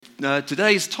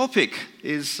Today's topic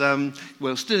is, still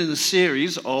in the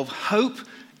series of Hope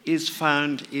is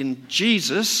Found in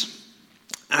Jesus.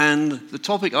 And the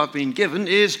topic I've been given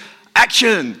is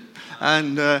action.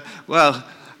 And, on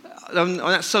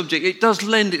that subject, it does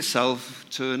lend itself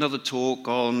to another talk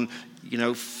on,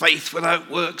 faith without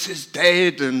works is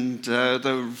dead, and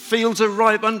the fields are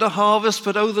ripe under harvest,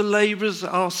 but the labourers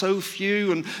are so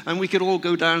few, and we could all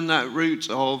go down that route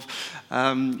of,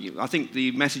 I think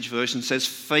the Message version says,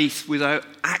 faith without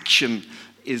action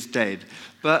is dead.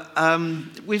 But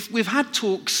we've had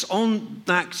talks on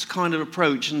that kind of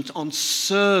approach and on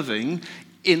serving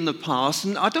in the past,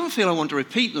 and I don't feel I want to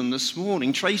repeat them this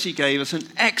morning. Tracy gave us an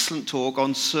excellent talk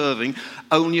on serving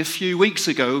only a few weeks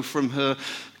ago from her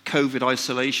COVID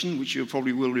isolation, which you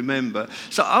probably will remember.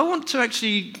 So I want to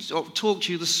actually talk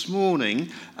to you this morning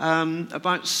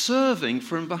about serving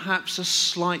from perhaps a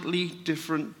slightly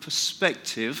different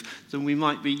perspective than we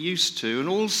might be used to. And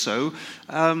also,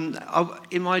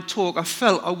 in my talk, I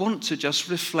felt I want to just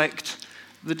reflect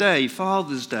the day,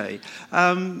 Father's Day.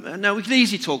 Now, we can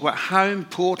easily talk about how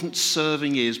important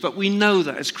serving is, but we know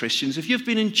that as Christians, if you've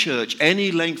been in church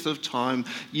any length of time,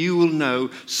 you will know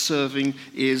serving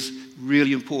is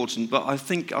really important. But I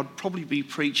think I'd probably be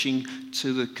preaching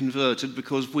to the converted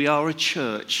because we are a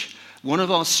church. One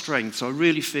of our strengths, I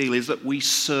really feel, is that we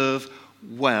serve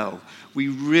well. We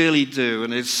really do.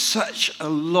 And there's such a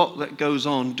lot that goes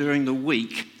on during the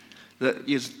week that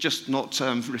is just not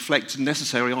reflected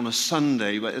necessarily on a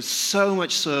Sunday, but there's so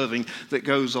much serving that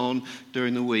goes on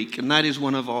during the week, and that is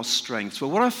one of our strengths. But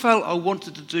what I felt I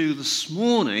wanted to do this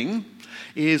morning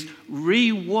is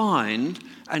rewind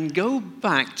and go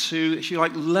back to, if you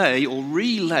like,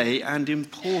 relay an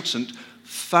important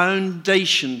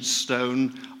foundation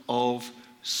stone of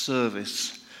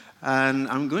service. And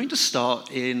I'm going to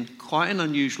start in quite an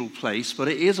unusual place, but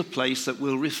it is a place that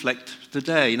will reflect the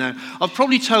day. Now, I've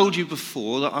probably told you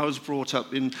before that I was brought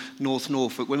up in North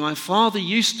Norfolk, where my father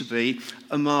used to be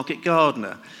a market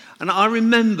gardener. And I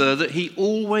remember that he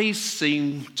always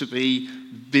seemed to be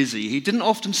busy. He didn't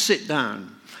often sit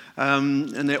down.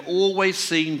 And there always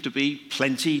seemed to be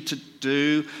plenty to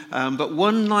do. But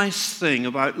one nice thing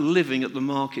about living at the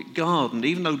market garden,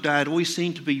 even though Dad always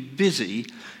seemed to be busy,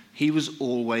 he was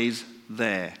always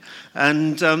there.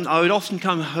 And I would often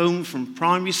come home from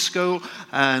primary school,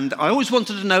 and I always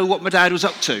wanted to know what my dad was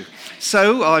up to.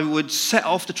 So I would set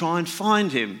off to try and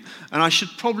find him. And I should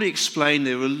probably explain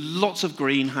there were lots of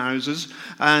greenhouses,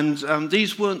 and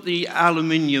these weren't the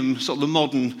aluminium, sort of the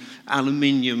modern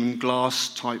aluminium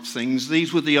glass type things.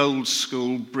 These were the old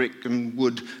school brick and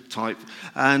wood type.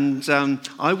 And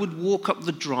I would walk up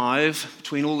the drive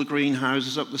between all the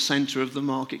greenhouses up the centre of the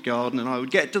market garden, and I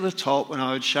would get to the top and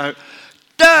I would shout,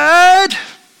 "Dad,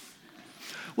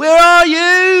 where are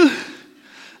you?"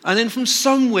 And then from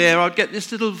somewhere I'd get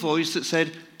this little voice that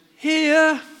said,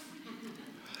 "Here."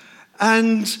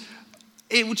 And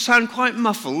it would sound quite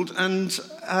muffled, and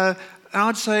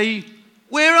I'd say,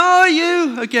 "Where are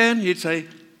you?" Again, he'd say,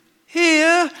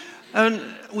 "Here." And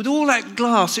with all that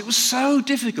glass, it was so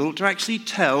difficult to actually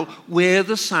tell where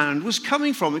the sound was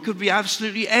coming from. It could be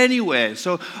absolutely anywhere.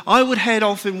 So I would head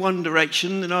off in one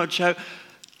direction, and I'd shout,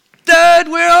 "Dad,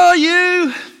 where are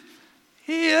you?"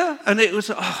 "Here." And it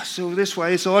was, so this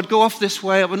way. So I'd go off this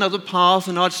way, up another path,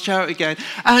 and I'd shout again.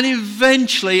 And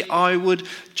eventually I would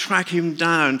track him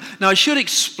down. Now, I should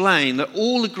explain that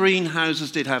all the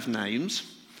greenhouses did have names.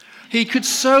 He could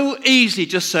so easily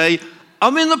just say,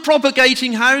 "I'm in the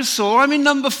propagating house," or "I'm in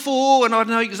number 4," and I'd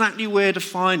know exactly where to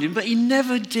find him. But he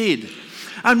never did.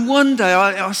 And one day,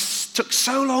 I took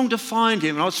so long to find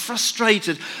him, and I was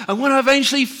frustrated. And when I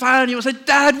eventually found him, I said,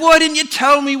 "Dad, why didn't you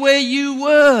tell me where you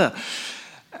were?"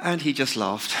 And he just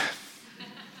laughed.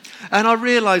 And I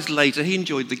realized later he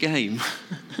enjoyed the game.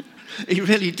 He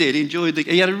really did.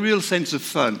 He had a real sense of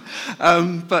fun.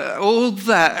 But all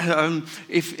that,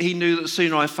 if he knew that the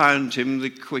sooner I found him, the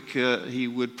quicker he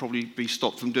would probably be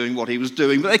stopped from doing what he was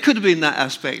doing. But there could have been that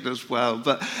aspect as well.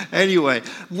 But anyway,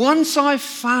 once I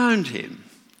found him,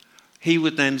 he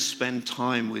would then spend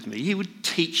time with me. He would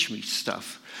teach me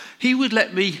stuff. He would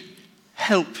let me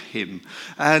help him.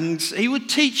 And he would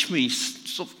teach me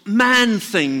sort of man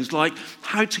things like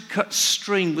how to cut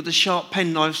string with a sharp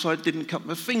penknife so I didn't cut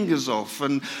my fingers off.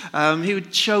 And he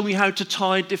would show me how to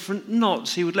tie different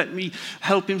knots. He would let me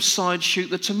help him side shoot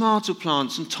the tomato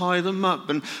plants and tie them up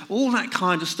and all that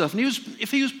kind of stuff. And if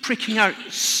he was pricking out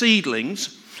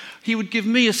seedlings He would give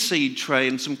me a seed tray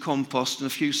and some compost and a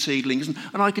few seedlings, and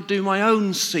I could do my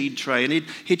own seed tray, and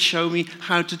he'd show me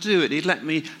how to do it. He'd let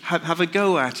me have a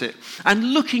go at it.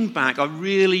 And looking back, I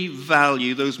really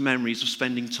value those memories of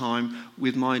spending time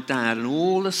with my dad and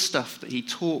all the stuff that he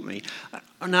taught me.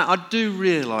 Now, I do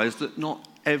realise that not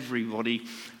everybody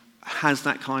has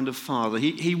that kind of father.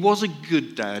 He was a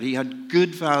good dad. He had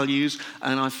good values,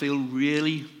 and I feel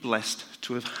really blessed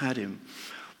to have had him.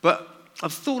 But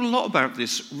I've thought a lot about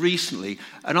this recently,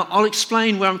 and I'll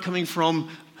explain where I'm coming from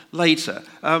later.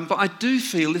 But I do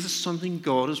feel this is something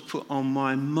God has put on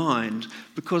my mind,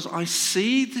 because I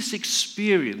see this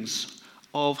experience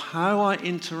of how I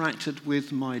interacted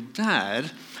with my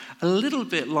dad a little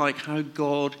bit like how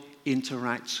God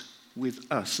interacts with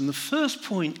us. And the first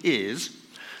point is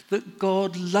that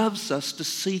God loves us to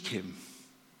seek him.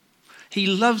 He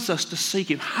loves us to seek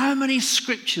him. How many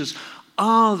scriptures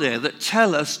are there that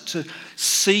tell us to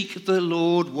seek the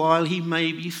Lord while he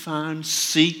may be found?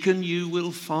 Seek and you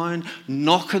will find.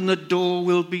 Knock and the door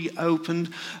will be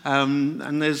opened.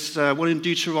 And there's one in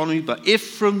Deuteronomy. But if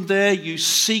from there you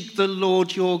seek the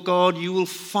Lord your God, you will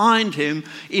find him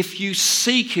if you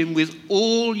seek him with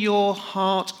all your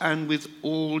heart and with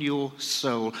all your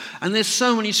soul. And there's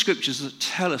so many scriptures that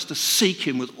tell us to seek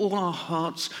him with all our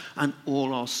hearts and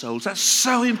all our souls. That's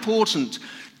so important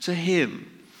to him.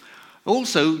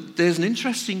 Also, there's an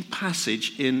interesting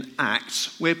passage in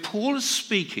Acts where Paul is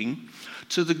speaking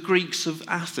to the Greeks of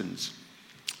Athens.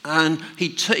 And he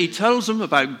tells them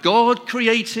about God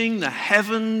creating the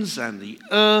heavens and the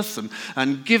earth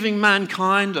and giving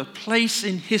mankind a place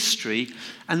in history.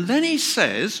 And then he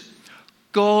says,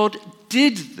 God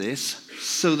did this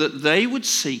so that they would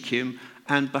seek him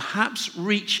and perhaps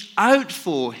reach out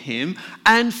for him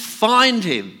and find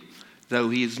him, though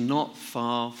he is not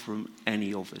far from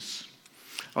any of us.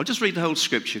 I'll just read the whole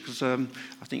scripture because I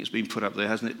think it's been put up there,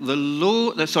 hasn't it?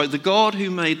 The God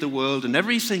who made the world and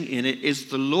everything in it is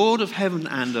the Lord of heaven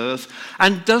and earth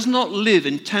and does not live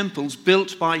in temples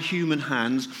built by human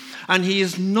hands, and he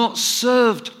is not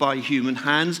served by human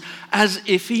hands as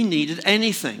if he needed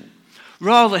anything.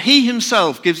 Rather, he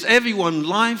himself gives everyone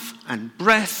life and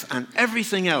breath and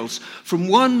everything else. From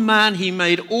one man he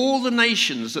made all the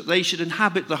nations that they should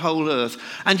inhabit the whole earth,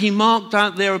 and he marked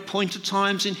out their appointed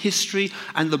times in history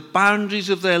and the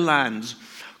boundaries of their lands.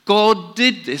 God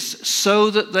did this so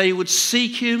that they would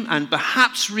seek him and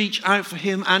perhaps reach out for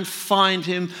him and find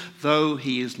him, though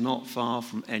he is not far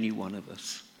from any one of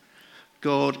us.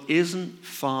 God isn't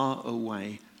far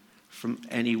away from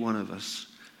any one of us.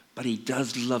 But he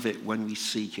does love it when we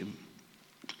seek him.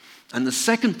 And the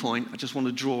second point I just want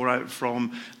to draw out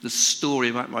from the story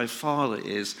about my father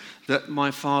is that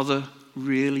my father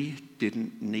really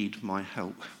didn't need my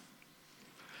help.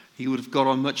 He would have got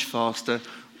on much faster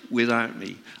without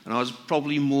me. And I was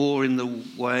probably more in the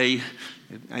way,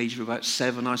 at the age of about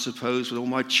 7, I suppose, with all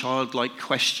my childlike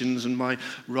questions and my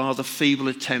rather feeble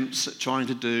attempts at trying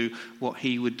to do what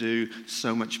he would do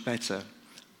so much better.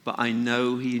 But I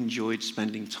know he enjoyed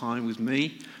spending time with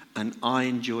me, and I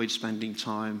enjoyed spending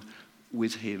time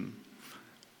with him.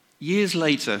 Years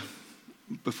later,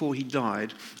 before he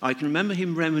died, I can remember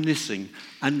him reminiscing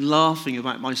and laughing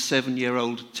about my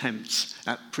 7-year-old attempts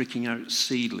at pricking out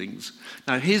seedlings.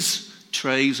 Now, his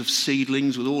trays of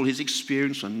seedlings with all his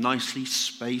experience were nicely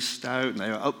spaced out, and they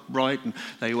were upright, and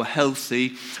they were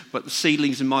healthy. But the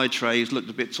seedlings in my trays looked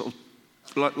a bit sort of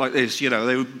like this, they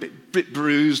were a bit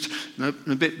bruised and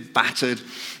a bit battered.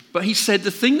 But he said the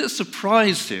thing that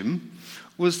surprised him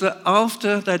was that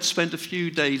after they'd spent a few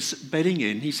days bedding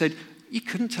in, he said, you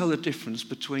couldn't tell the difference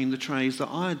between the trays that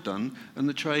I had done and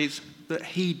the trays that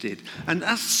he did. And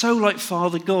that's so like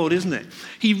Father God, isn't it?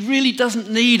 He really doesn't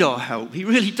need our help. He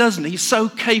really doesn't. He's so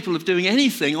capable of doing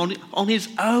anything on his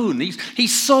own.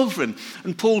 He's sovereign.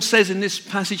 And Paul says in this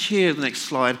passage here, the next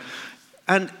slide,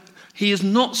 and he is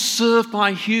not served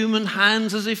by human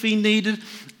hands as if he needed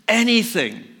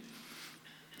anything.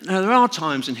 Now, there are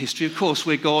times in history, of course,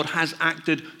 where God has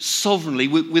acted sovereignly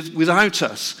without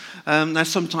us. They're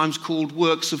sometimes called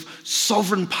works of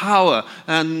sovereign power.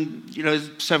 And,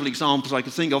 several examples I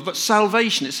could think of. But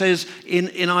salvation, it says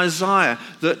in Isaiah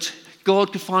that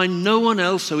God could find no one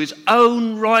else, so his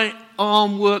own right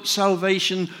arm worked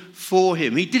salvation for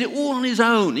him. He did it all on his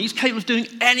own. He's capable of doing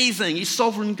anything. He's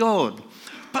sovereign God.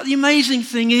 But the amazing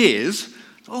thing is,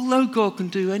 although God can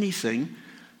do anything,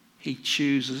 he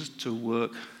chooses to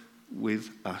work with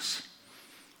us.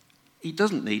 He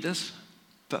doesn't need us,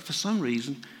 but for some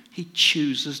reason, he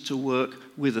chooses to work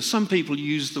with us. Some people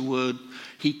use the word,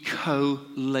 he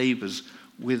co-labors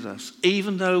with us.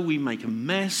 Even though we make a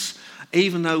mess,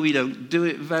 Even though we don't do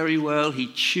it very well, he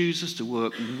chooses to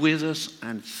work with us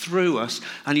and through us.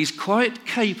 And he's quite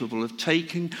capable of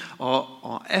taking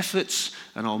our efforts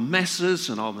and our messes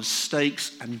and our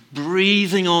mistakes and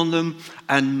breathing on them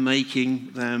and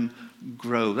making them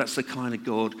grow. That's the kind of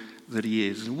God that he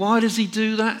is. And why does he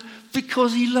do that?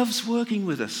 Because he loves working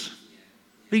with us.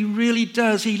 He really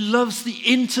does. He loves the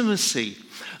intimacy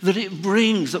that it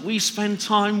brings, that we spend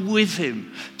time with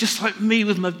him, just like me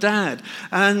with my dad.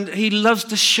 And he loves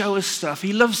to show us stuff.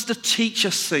 He loves to teach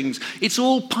us things. It's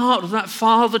all part of that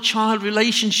father-child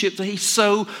relationship that he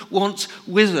so wants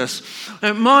with us.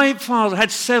 My father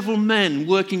had several men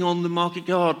working on the market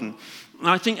garden. And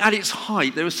I think at its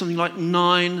height, there was something like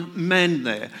 9 men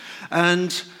there.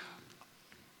 And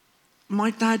my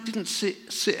dad didn't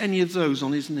sit any of those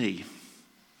on his knee.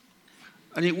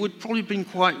 And it would probably have been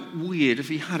quite weird if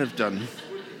he had have done.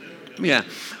 Yeah.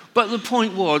 But the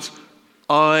point was,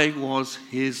 I was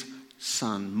his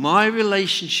son. My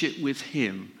relationship with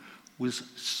him was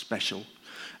special.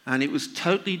 And it was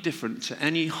totally different to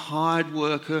any hired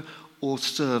worker or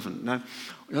servant. Now,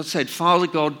 as I said, Father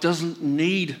God doesn't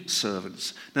need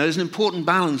servants. Now, there's an important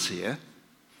balance here,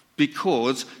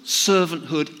 because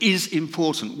servanthood is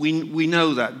important. We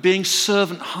know that. Being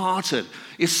servant-hearted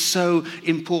is so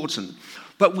important.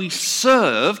 But we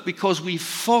serve because we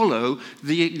follow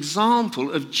the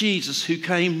example of Jesus, who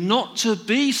came not to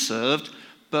be served,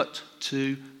 but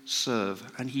to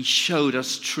serve. And he showed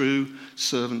us true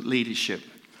servant leadership.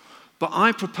 But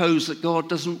I propose that God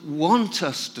doesn't want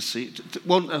us to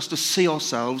see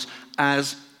ourselves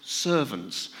as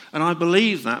servants. And I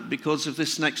believe that because of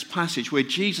this next passage where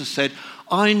Jesus said,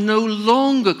 I no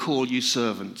longer call you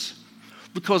servants,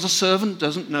 because a servant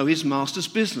doesn't know his master's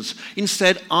business.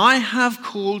 Instead, I have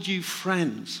called you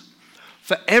friends.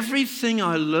 For everything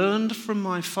I learned from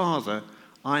my Father,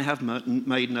 I have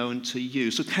made known to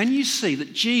you. So can you see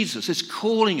that Jesus is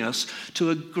calling us to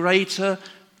a greater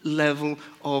level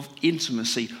of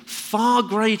intimacy, far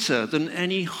greater than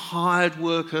any hired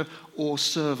worker or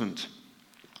servant?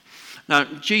 Now,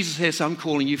 Jesus here says, I'm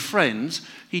calling you friends.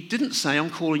 He didn't say, I'm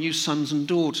calling you sons and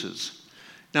daughters.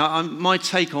 Now, my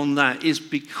take on that is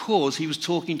because he was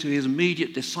talking to his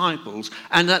immediate disciples,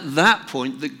 and at that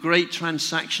point, the great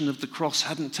transaction of the cross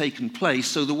hadn't taken place,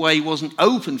 so the way wasn't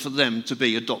open for them to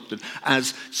be adopted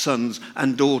as sons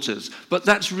and daughters. But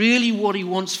that's really what he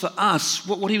wants for us.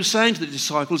 What he was saying to the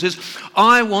disciples is,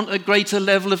 I want a greater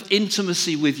level of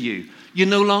intimacy with you. You're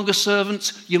no longer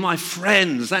servants, you're my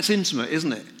friends. That's intimate,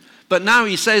 isn't it? But now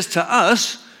he says to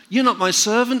us, you're not my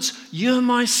servants, you're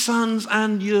my sons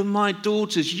and you're my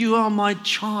daughters. You are my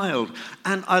child,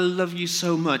 and I love you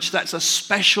so much. That's a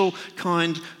special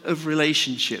kind of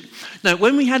relationship. Now,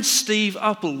 when we had Steve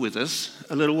Uppel with us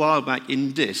a little while back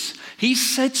in this, he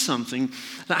said something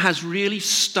that has really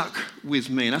stuck with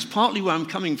me, and that's partly where I'm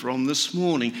coming from this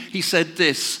morning. He said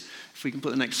this, if we can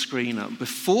put the next screen up.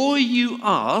 Before you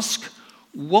ask,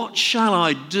 what shall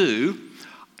I do?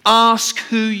 Ask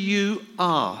who you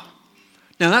are.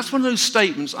 Now, that's one of those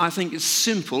statements I think is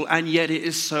simple, and yet it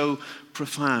is so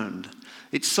profound.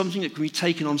 It's something that can be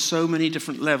taken on so many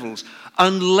different levels.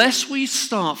 Unless we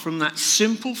start from that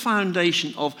simple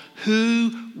foundation of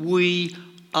who we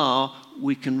are,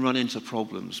 we can run into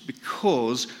problems,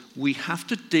 because we have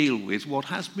to deal with what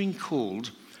has been called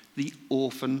the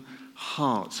orphan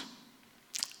heart.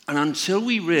 And until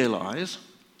we realize,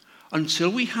 until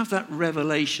we have that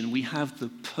revelation, we have the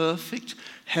perfect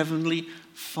heavenly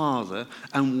Father,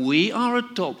 and we are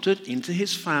adopted into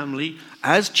his family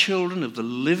as children of the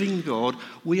living God,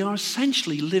 we are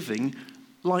essentially living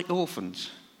like orphans.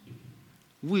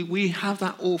 We have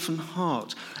that orphan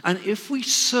heart. And if we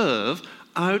serve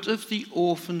out of the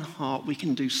orphan heart, we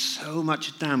can do so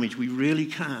much damage. We really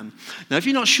can. Now, if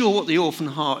you're not sure what the orphan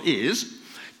heart is,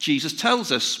 Jesus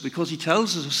tells us, because he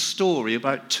tells us a story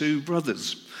about 2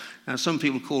 brothers. Now, some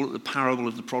people call it the parable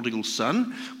of the prodigal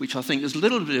son, which I think is a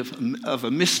little bit of a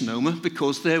misnomer,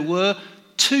 because there were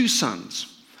 2 sons.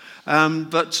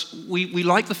 But we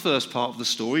like the first part of the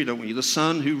story, don't we? The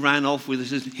son who ran off with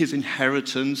his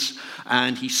inheritance,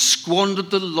 and he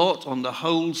squandered the lot on the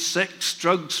whole sex,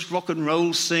 drugs, rock and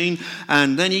roll scene.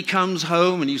 And then he comes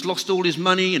home and he's lost all his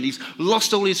money and he's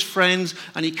lost all his friends.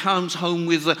 And he comes home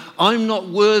with, I'm not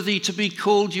worthy to be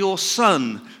called your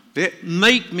son.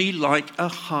 Make me like a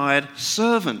hired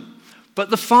servant. But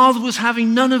the father was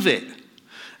having none of it.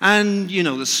 And you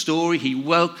know the story, he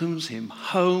welcomes him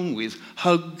home with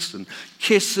hugs and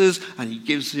kisses, and he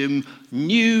gives him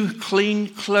new,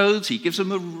 clean clothes. He gives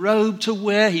him a robe to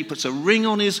wear. He puts a ring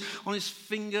on his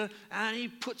finger, and he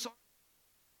puts on...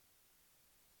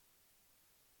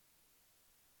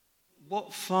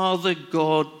 what Father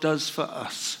God does for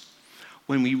us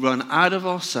when we run out of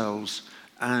ourselves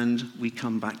and we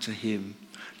come back to him.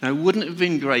 Now, wouldn't it have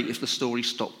been great if the story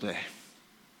stopped there?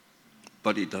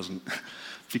 But it doesn't,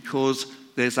 because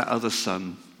there's that other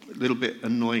son. A little bit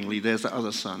annoyingly, there's that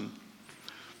other son.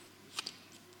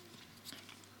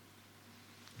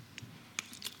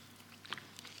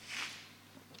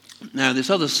 Now, this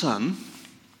other son,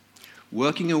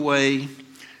 working away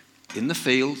in the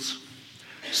fields,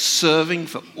 serving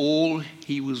for all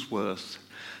he was worth.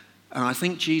 And I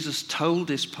think Jesus told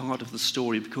this part of the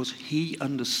story because he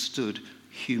understood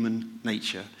human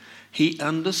nature. He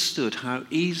understood how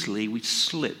easily we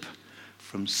slip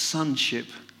from sonship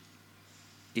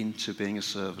into being a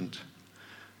servant.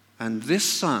 And this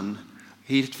son,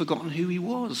 he had forgotten who he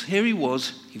was. Here he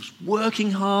was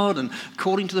working hard, and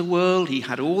according to the world, he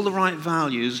had all the right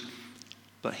values,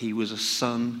 but he was a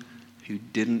son who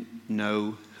didn't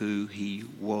know who he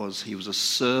was. He was a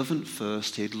servant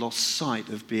first. He had lost sight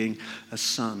of being a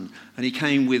son. And he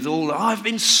came with I've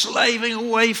been slaving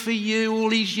away for you all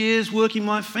these years, working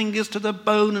my fingers to the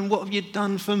bone, and what have you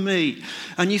done for me?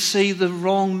 And you see the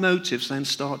wrong motives then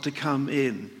start to come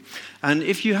in. And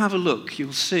if you have a look,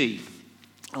 you'll see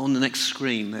on the next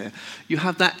screen there, you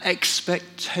have that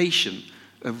expectation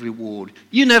of reward.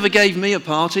 You never gave me a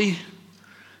party,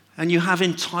 and you have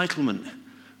entitlement.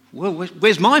 Well,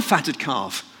 where's my fatted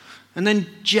calf? And then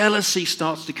jealousy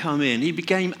starts to come in. He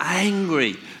became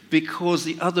angry because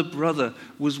the other brother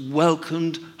was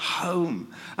welcomed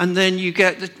home. And then you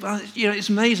get, it's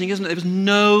amazing, isn't it? There was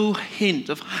no hint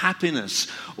of happiness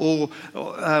or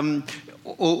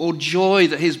joy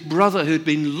that his brother who had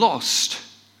been lost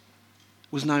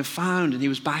was now found, and he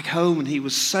was back home and he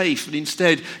was safe. And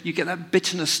instead, you get that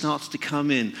bitterness starts to come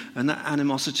in, and that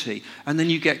animosity. And then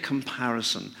you get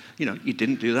comparison. You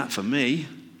didn't do that for me.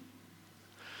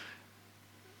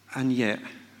 And yet,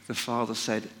 the father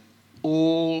said,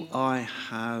 all I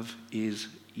have is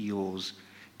yours.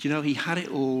 Do you know, he had it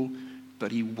all,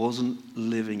 but he wasn't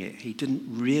living it. He didn't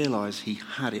realize he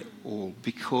had it all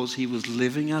because he was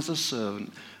living as a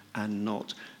servant and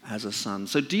not as a son.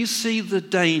 So do you see the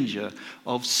danger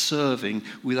of serving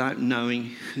without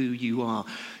knowing who you are?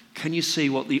 Can you see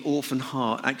what the orphan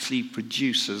heart actually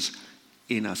produces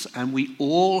in us? And we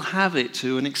all have it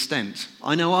to an extent.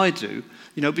 I know I do,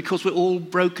 because we're all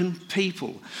broken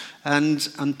people. And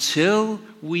until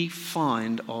we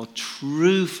find our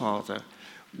true father,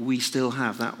 we still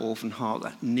have that orphan heart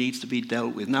that needs to be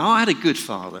dealt with. Now, I had a good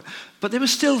father, but there were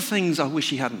still things I wish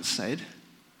he hadn't said.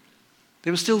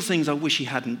 There were still things I wish he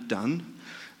hadn't done.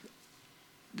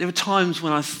 There were times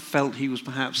when I felt he was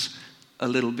perhaps a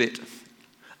little bit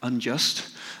unjust.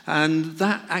 And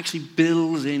that actually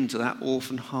builds into that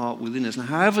orphan heart within us. Now,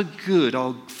 however good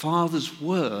our fathers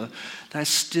were, they're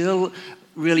still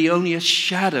really only a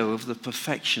shadow of the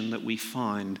perfection that we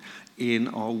find in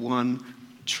our one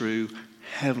true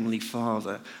Heavenly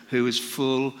Father, who is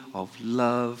full of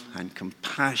love and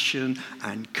compassion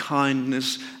and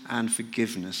kindness and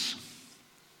forgiveness.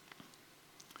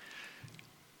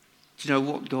 Do you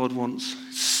know what God wants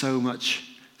so much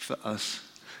for us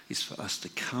is for us to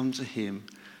come to him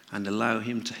and allow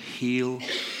him to heal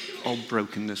our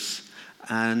brokenness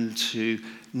and to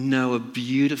know a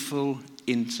beautiful,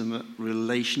 intimate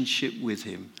relationship with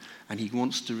him. And he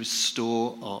wants to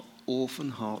restore our orphan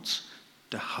hearts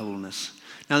to wholeness.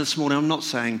 Now, this morning, I'm not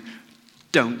saying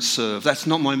don't serve. That's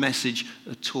not my message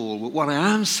at all. But what I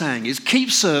am saying is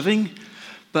keep serving,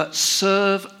 but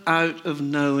serve out of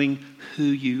knowing who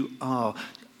you are.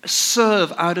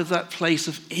 Serve out of that place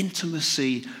of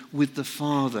intimacy with the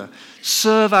Father.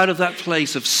 Serve out of that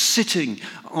place of sitting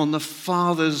on the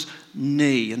Father's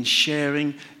knee and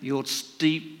sharing your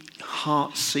deep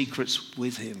heart secrets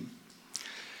with him.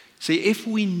 See, if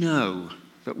we know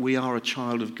that we are a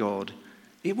child of God,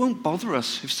 it won't bother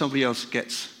us if somebody else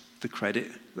gets the credit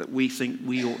that we think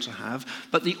we ought to have.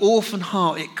 But the orphan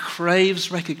heart, it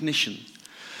craves recognition.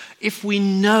 If we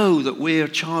know that we're a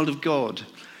child of God,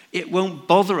 it won't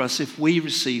bother us if we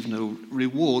receive no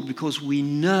reward because we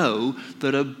know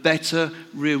that a better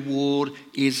reward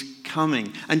is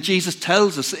coming. And Jesus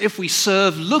tells us that if we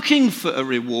serve looking for a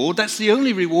reward, that's the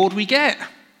only reward we get.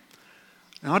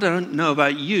 Now, I don't know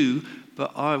about you,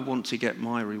 but I want to get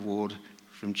my reward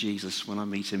from Jesus when I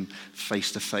meet him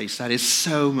face to face. That is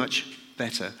so much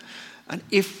better. And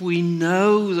if we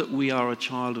know that we are a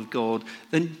child of God,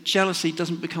 then jealousy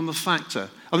doesn't become a factor.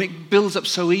 I mean, it builds up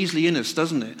so easily in us,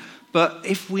 doesn't it? But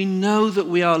if we know that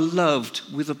we are loved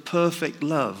with a perfect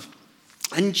love,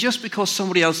 and just because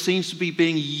somebody else seems to be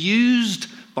being used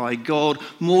by God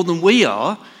more than we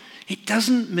are, it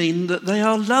doesn't mean that they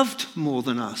are loved more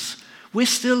than us. We're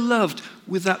still loved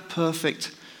with that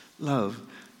perfect love.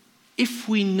 If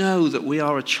we know that we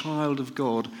are a child of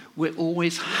God, we're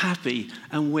always happy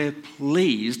and we're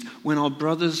pleased when our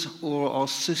brothers or our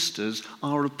sisters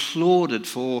are applauded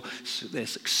for their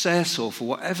success or for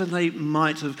whatever they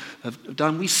might have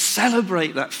done. We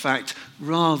celebrate that fact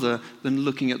rather than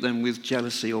looking at them with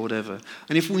jealousy or whatever.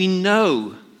 And if we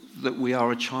know that we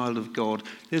are a child of God,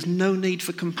 there's no need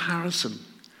for comparison.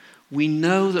 We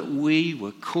know that we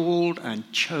were called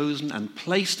and chosen and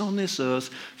placed on this earth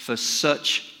for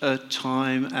such a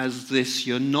time as this.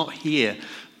 You're not here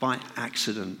by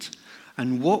accident.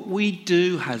 And what we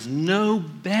do has no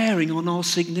bearing on our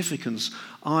significance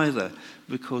either,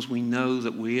 because we know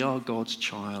that we are God's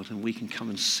child and we can come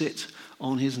and sit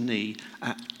on his knee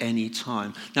at any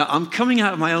time. Now, I'm coming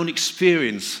out of my own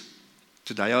experience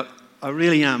today. I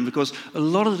really am, because a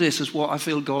lot of this is what I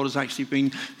feel God has actually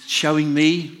been showing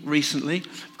me recently.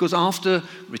 Because after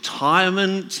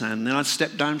retirement, and then I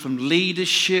stepped down from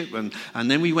leadership, and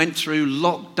then we went through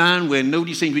lockdown where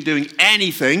nobody seemed to be doing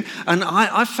anything, and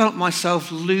I felt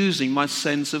myself losing my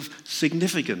sense of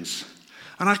significance.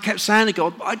 And I kept saying to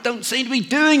God, I don't seem to be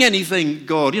doing anything,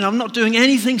 God. I'm not doing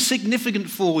anything significant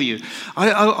for you.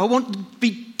 I want to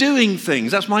be doing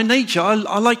things. That's my nature.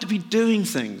 I like to be doing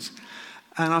things.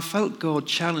 And I felt God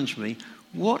challenge me,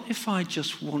 what if I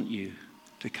just want you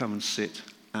to come and sit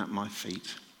at my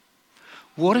feet?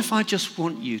 What if I just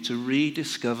want you to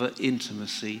rediscover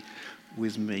intimacy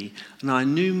with me? And I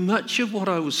knew much of what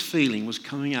I was feeling was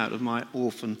coming out of my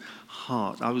orphan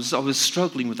heart. I was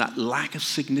struggling with that lack of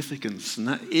significance, and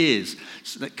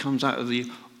that comes out of the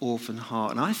orphan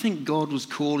heart. And I think God was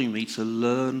calling me to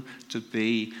learn to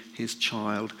be his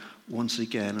child once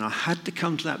again. And I had to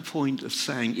come to that point of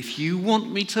saying, if you want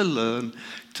me to learn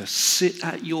to sit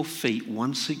at your feet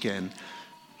once again,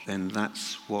 then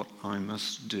that's what I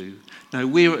must do. Now,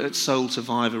 we were at Soul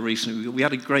Survivor recently. We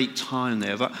had a great time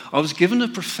there, but I was given a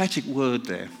prophetic word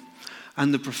there.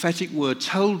 And the prophetic word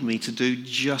told me to do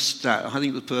just that. I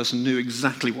think the person knew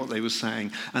exactly what they were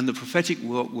saying. And the prophetic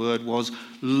word was,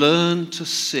 learn to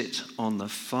sit on the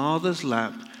Father's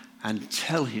lap and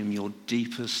tell him your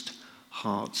deepest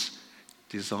heart's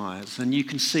desires. And you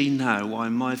can see now why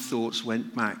my thoughts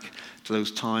went back to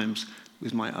those times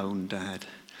with my own dad.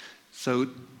 So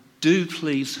do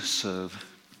please serve.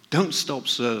 Don't stop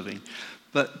serving,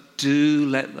 but do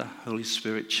let the Holy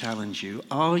Spirit challenge you.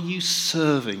 Are you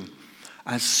serving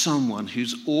as someone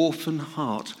whose orphan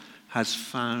heart has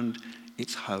found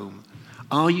its home?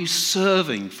 Are you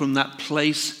serving from that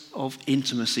place of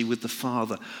intimacy with the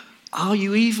Father? Are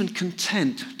you even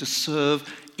content to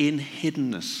serve in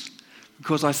hiddenness?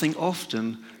 Because I think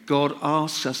often God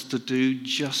asks us to do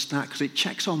just that, because it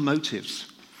checks our motives.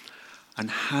 And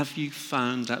have you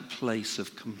found that place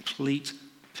of complete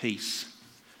peace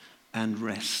and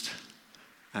rest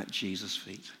at Jesus'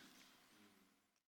 feet?